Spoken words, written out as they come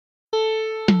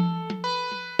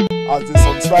As the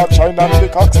sun start shine and the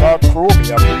cock start crow,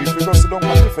 me a brief we go sit down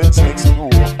on the fence next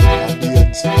door.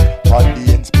 On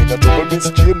the ends, me no trouble Miss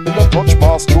Jane, me no touch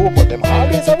Mass Joe, but them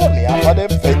always a run me after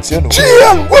them fence, you know.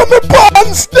 Jane, where me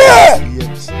pants there?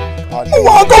 I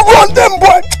want to run them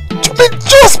boy. Me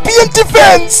just paint the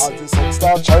fence. As the sun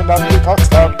start shine and the cock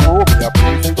start crow, me a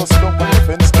brief we go sit down on the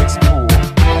fence next door.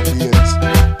 On the ends,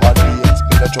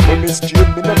 me no trouble Miss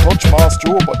Jane, me no touch Mass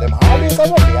Joe, but them always a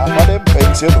run me after them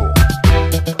fence, you know.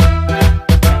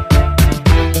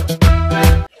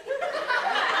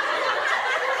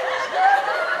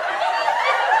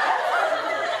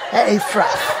 Hey,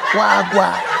 Fraff,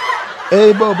 wagwan.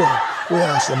 Hey, Bobo.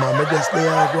 Where some man? Me just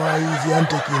there going easy and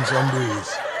taking some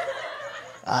breeze.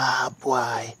 Ah,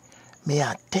 boy. Me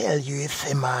I tell you, it's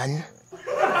a man.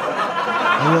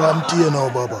 You want to you now,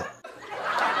 Bobo?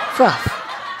 Fraff,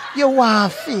 you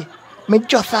want to see? Me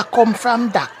just a come from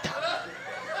doctor.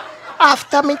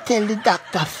 After me tell the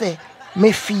doctor, say,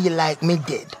 me feel like me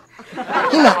dead.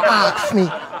 He not ask me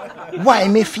why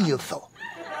me feel so.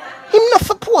 Him not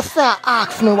supposed to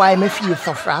ask me why me feel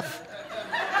so, Fraff.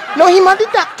 No, him and the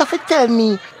doctor for tell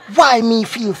me why me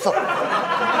feel so.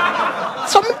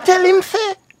 So me tell him,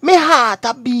 say, me heart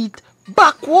a beat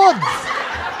backwards.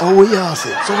 Oh, yeah,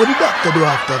 say. So what the doctor do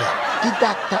after that? The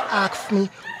doctor asked me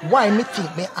why me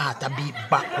think me heart a beat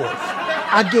backwards.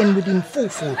 Again with him full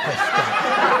question.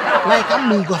 Like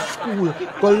I me go school,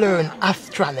 go learn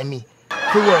astronomy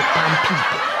to work on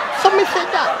people. So me say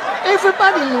that.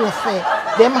 Everybody knows say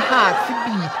them hearts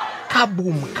beat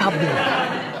kaboom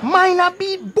kaboom. Mine a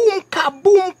beat boom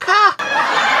kaboom ka.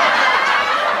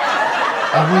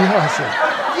 And we are say?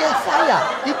 Yes, I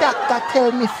am. The doctor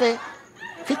tell me say,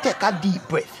 if he take a deep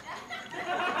breath,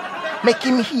 make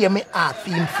him hear me heart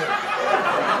for himself.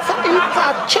 So him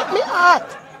start check me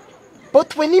heart.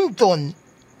 But when him done,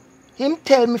 him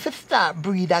tell me to start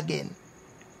breathe again.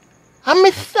 And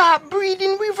me start breathe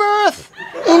in reverse.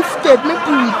 Instead, me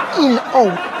breathe in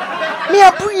out. Me a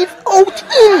breathe out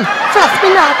in. First, me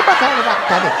not go back to the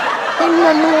doctor there. Him no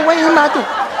know what him a do.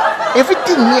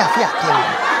 Everything me a fear tell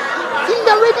him. He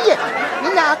not ready yet.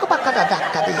 Me not go back to the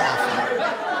doctor there.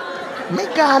 Me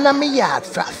gone on me yard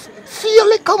first. See you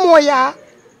little more, yeah.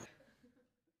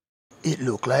 It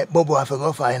look like Bobo have to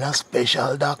go find a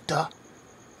special doctor.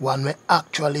 One may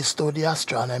actually study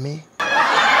astronomy.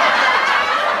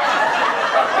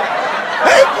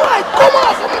 Hey boy, come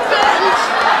off of the fence!